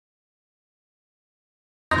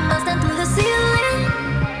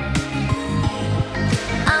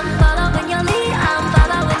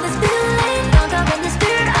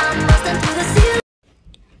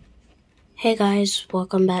Hey guys,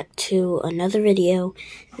 welcome back to another video.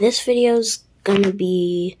 This video's gonna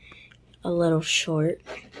be a little short,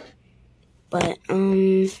 but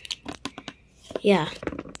yeah.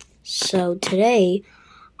 So today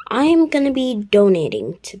I'm gonna be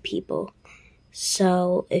donating to people.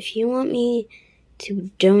 So if you want me to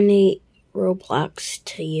donate Robux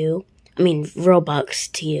to you,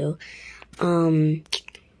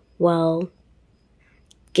 well,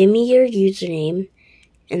 give me your username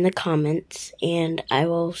in the comments and I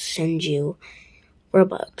will send you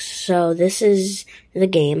Robux. So this is the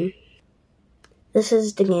game. This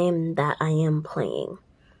is the game that I am playing.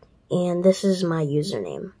 And this is my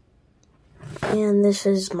username. And this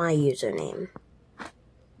is my username.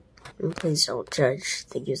 And please don't judge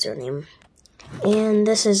the username. And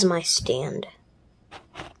this is my stand.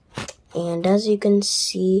 And as you can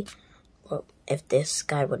see, well, if this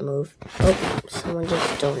guy would move. Oh, someone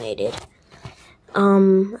just donated.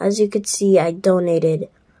 As you could see, I raised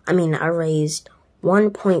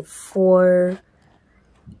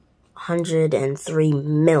 1.403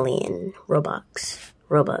 million Robux.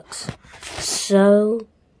 So,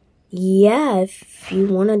 yeah, if you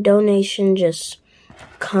want a donation, just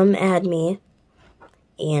come add me.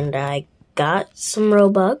 And I got some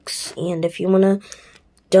Robux, and if you want to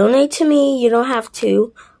donate to me, you don't have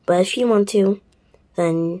to, but if you want to,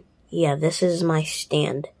 then, yeah, this is my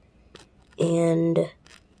stand. And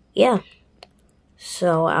yeah,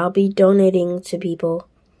 so I'll be donating to people,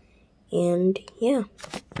 and yeah,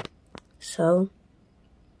 so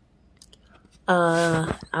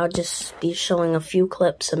I'll just be showing a few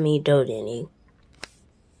clips of me donating.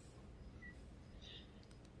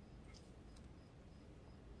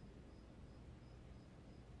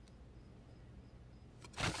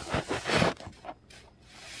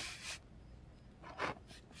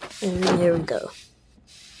 And here we go.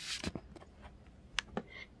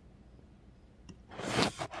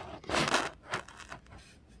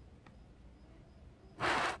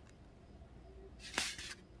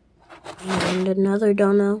 And another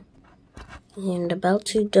dono, and about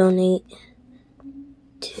to donate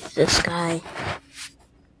to this guy.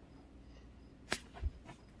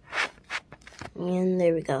 And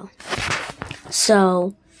there we go.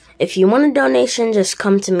 So, if you want a donation, just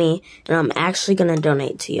come to me, and I'm actually gonna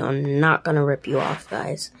donate to you. I'm not gonna rip you off,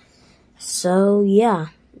 guys. So, yeah.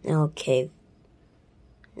 Okay.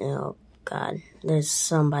 Oh, God. There's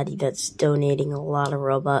somebody that's donating a lot of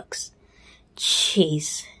Robux.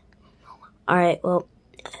 Jeez. Alright, well,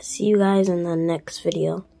 see you guys in the next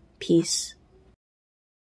video. Peace.